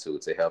dive into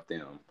to help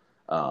them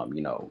um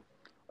you know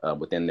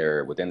within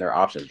their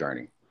options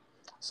journey.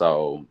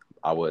 So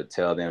I would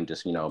tell them,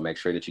 just make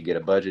sure that you get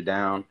a budget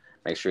down,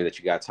 make sure that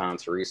you got time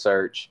to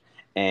research,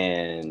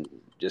 and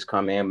just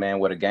come in, man,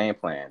 with a game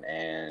plan,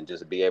 and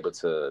just be able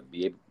to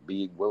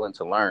be willing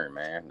to learn,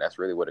 man. That's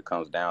really what it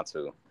comes down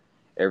to.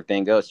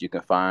 Everything else you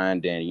can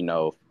find and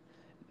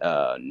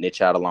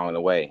niche out along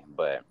the way,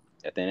 but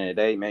at the end of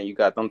the day, man, you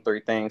got them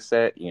three things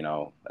set.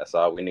 That's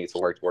all we need to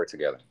work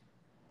together.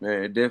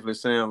 Man, it definitely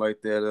sounds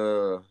like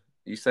that.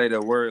 You say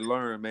the word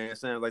learn, man. It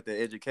sounds like the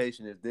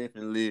education is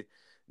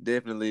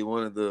definitely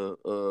one of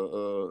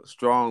the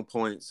strong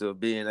points of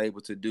being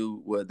able to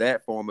do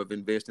that form of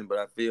investing. But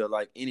I feel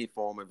like any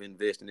form of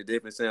investing, it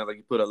definitely sounds like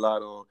you put a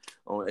lot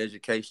on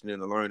education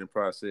and the learning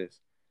process.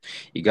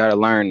 You got to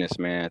learn this,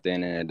 man. At the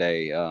end of the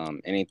day,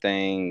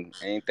 anything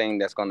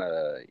that's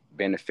gonna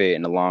benefit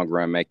in the long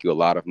run, make you a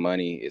lot of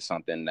money, is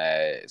something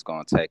that is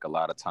gonna take a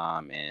lot of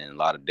time and a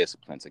lot of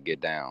discipline to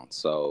get down.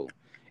 So,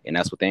 and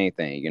that's with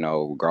anything,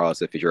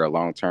 regardless if you're a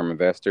long term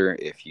investor,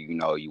 if you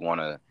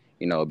want to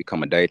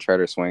become a day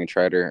trader, swing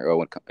trader,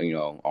 or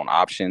on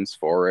options,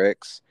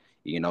 forex,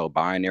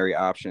 binary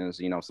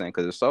options. What I'm saying,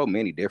 because there's so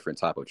many different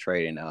type of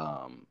trading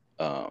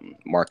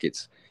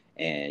markets,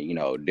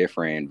 and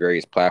different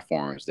various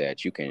platforms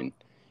that you can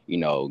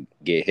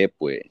get hip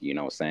with. What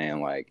I'm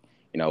saying, like,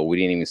 we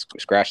didn't even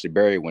scratch the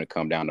berry when it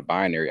come down to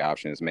binary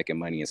options, making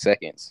money in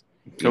seconds.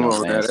 Come What I'm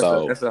on saying, now, that's a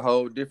so that's a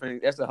whole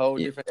different yeah, that's a,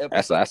 episode.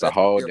 that's a That's gonna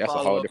whole be a that's a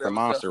follow whole up different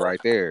episode. monster right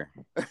there.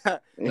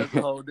 That's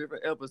a whole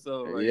different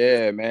episode right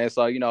there. Yeah, man.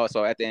 So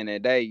so at the end of the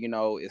day,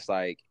 it's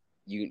like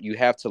you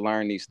have to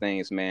learn these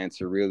things, man,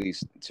 to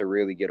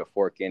really get a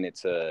fork in it,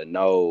 to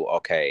know,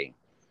 okay,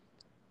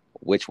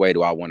 which way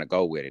do I want to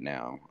go with it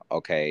now?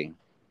 Okay,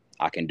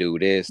 I can do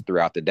this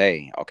throughout the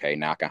day. Okay,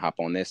 now I can hop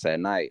on this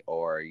at night,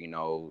 or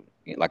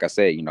like I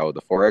said,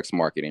 the forex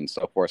market and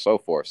so forth, so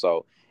forth.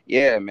 So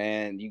yeah,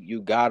 man,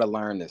 you gotta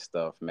learn this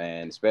stuff,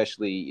 man.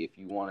 Especially if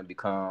you want to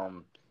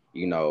become,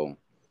 you know,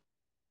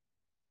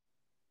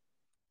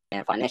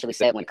 and financially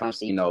set when it comes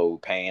to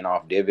paying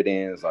off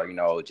dividends,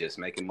 or just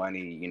making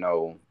money.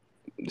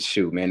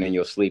 Shoot, man, in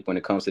your sleep when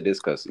it comes to this,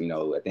 because at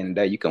the end of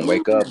the day, you can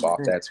wake up off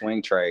that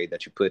swing trade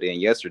that you put in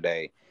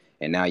yesterday,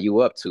 and now you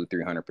up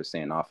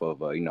 200-300% off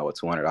of a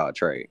 $200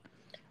 trade.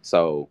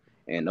 So,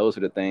 and those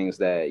are the things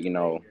that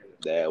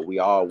that we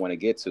all want to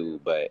get to,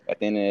 but at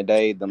the end of the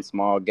day, them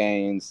small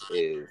gains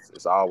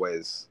is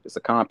always, it's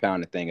a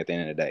compounding thing. At the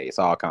end of the day, it's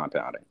all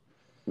compounding.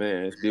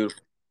 Man, it's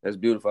beautiful. That's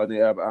beautiful. I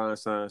think Albert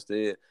Einstein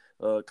said,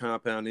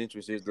 "Compound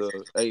interest is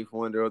the eighth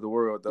wonder of the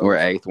world. We're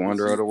Those eighth who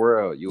wonder of see the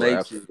world. You are makes it,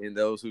 absolutely. and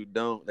those who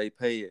don't, they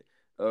pay it."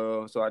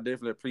 So I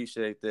definitely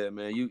appreciate that,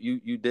 man.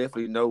 You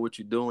definitely know what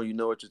you're doing. You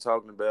know what you're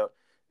talking about.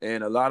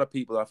 And a lot of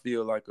people, I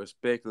feel like, are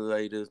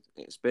speculators,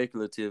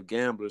 speculative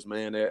gamblers,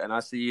 man. And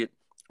I see it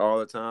all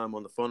the time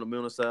on the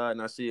fundamental side,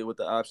 and I see it with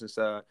the option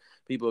side.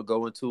 People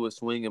go into it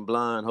swinging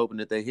blind, hoping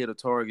that they hit a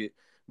target,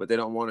 but they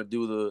don't want to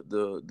do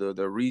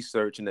the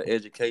research and the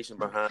education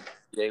behind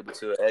it, be able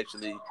to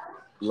actually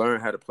learn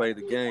how to play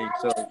the game.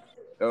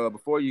 So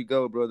before you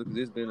go, brother, because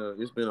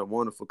it's been a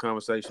wonderful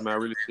conversation, man. I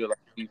really feel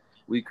like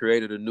we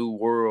created a new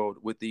world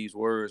with these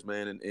words,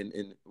 man,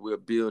 and we're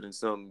building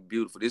something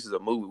beautiful. This is a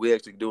movie. We're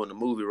actually doing a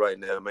movie right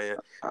now, man.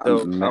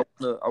 So Man,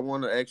 I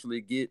wanna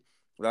actually get,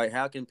 like,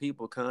 how can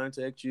people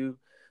contact you?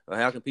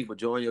 How can people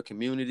join your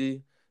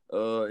community?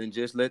 And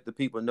just let the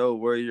people know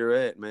where you're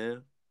at,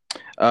 man.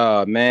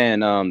 man,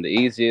 the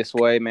easiest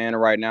way, man,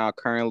 right now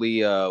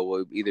currently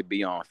will either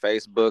be on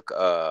Facebook,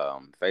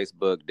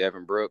 Facebook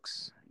Devin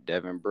Brooks,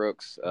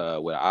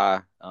 with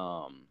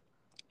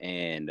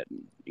and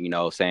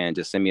saying,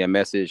 just send me a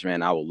message,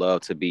 man. I would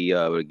love to be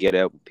able to get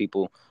up with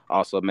people.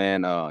 Also,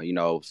 man,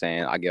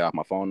 saying, I give out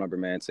my phone number,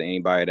 man, to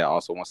anybody that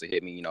also wants to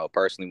hit me,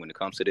 personally when it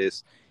comes to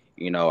this.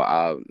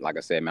 I, like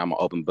I said, man, I'm an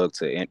open book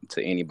to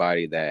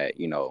anybody that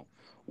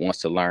wants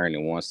to learn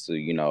and wants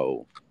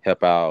to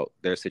help out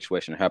their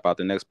situation, help out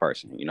the next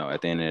person.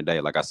 At the end of the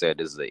day, like I said,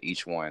 this is a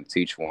each one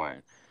teach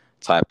one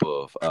type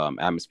of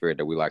atmosphere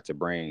that we like to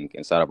bring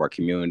inside of our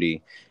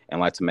community, and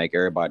like to make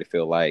everybody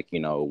feel like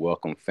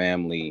welcome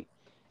family,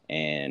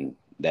 and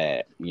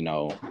that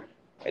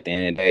at the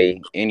end of the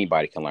day,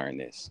 anybody can learn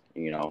this.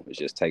 It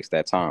just takes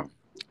that time.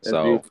 That's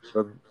So beautiful,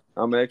 brother.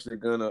 I'm actually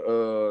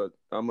gonna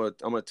I'm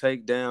gonna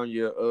take down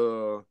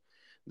your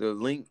the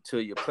link to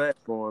your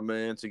platform,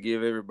 man, to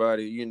give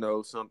everybody,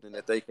 something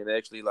that they can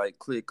actually like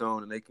click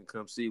on and they can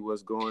come see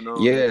what's going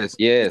on. yes, And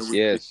yes, we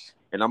yes.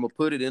 And I'm gonna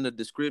put it in the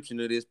description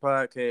of this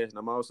podcast, and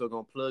I'm also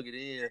gonna plug it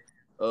in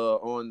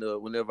on the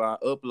whenever I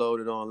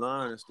upload it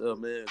online and stuff,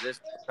 man. That's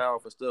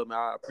powerful stuff, man.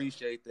 I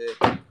appreciate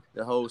that.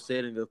 The whole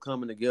setting of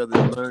coming together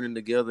and learning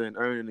together and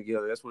earning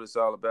together. That's what it's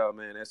all about,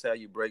 man. That's how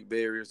you break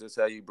barriers. That's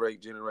how you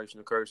break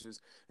generational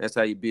curses. That's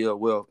how you build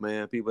wealth,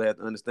 man. People have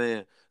to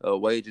understand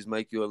wages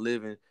make you a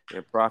living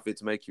and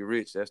profits make you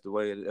rich. That's the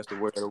way of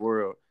the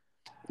world.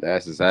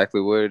 That's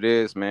exactly what it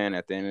is, man.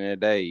 At the end of the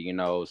day,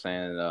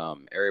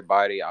 saying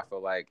everybody, I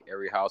feel like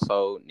every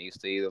household needs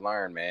to either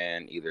learn,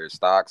 man, either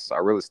stocks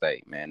or real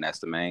estate, man. That's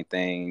the main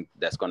thing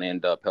that's going to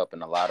end up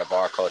helping a lot of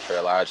our culture,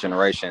 a lot of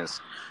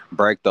generations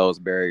break those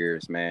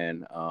barriers,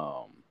 man.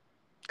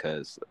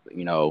 Because,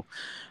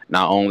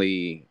 not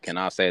only can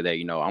I say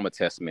that, I'm a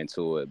testament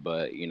to it,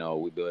 but,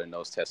 we're building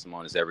those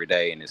testimonies every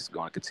day, and it's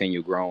going to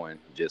continue growing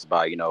just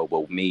by,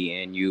 what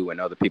me and you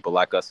and other people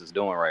like us is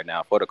doing right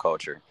now for the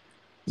culture.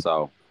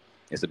 So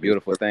it's a It's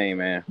beautiful thing,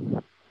 man.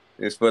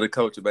 It's for the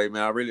culture, baby,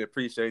 man. I really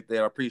appreciate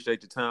that. I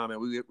appreciate your time, and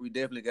we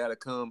definitely got to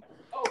come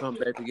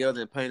back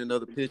together and paint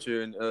another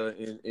picture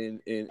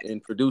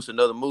and produce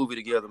another movie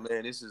together,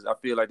 man. I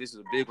feel like this is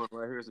a big one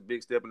right here. It's a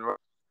big step in the right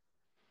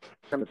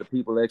that the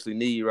people actually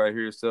need right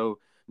here. So,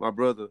 my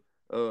brother,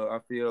 I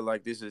feel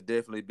like this has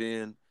definitely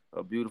been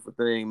a beautiful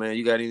thing, man.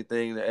 You got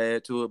anything to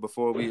add to it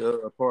before we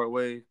part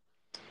ways?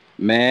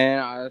 Man,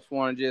 I just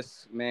want to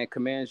man,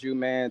 commend you,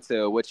 man,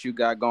 to what you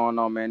got going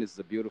on, man. This is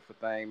a beautiful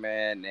thing,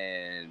 man,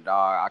 and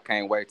I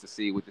can't wait to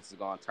see what this is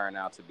going to turn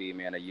out to be,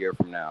 man, a year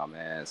from now,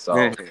 man.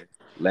 So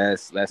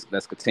let's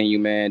continue,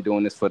 man,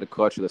 doing this for the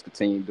culture. Let's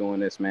continue doing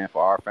this, man,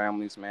 for our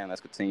families, man.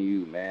 Let's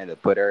continue, man, to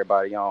put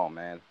everybody on,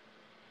 man.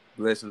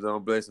 Blessings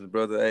on blessings,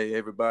 brother. Hey,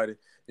 everybody.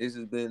 This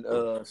has been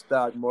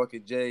Stock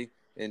Market Jay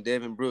and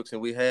Devin Brooks,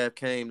 and we have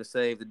came to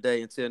save the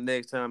day. Until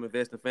next time,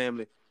 investing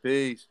family.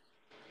 Peace.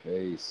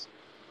 Peace.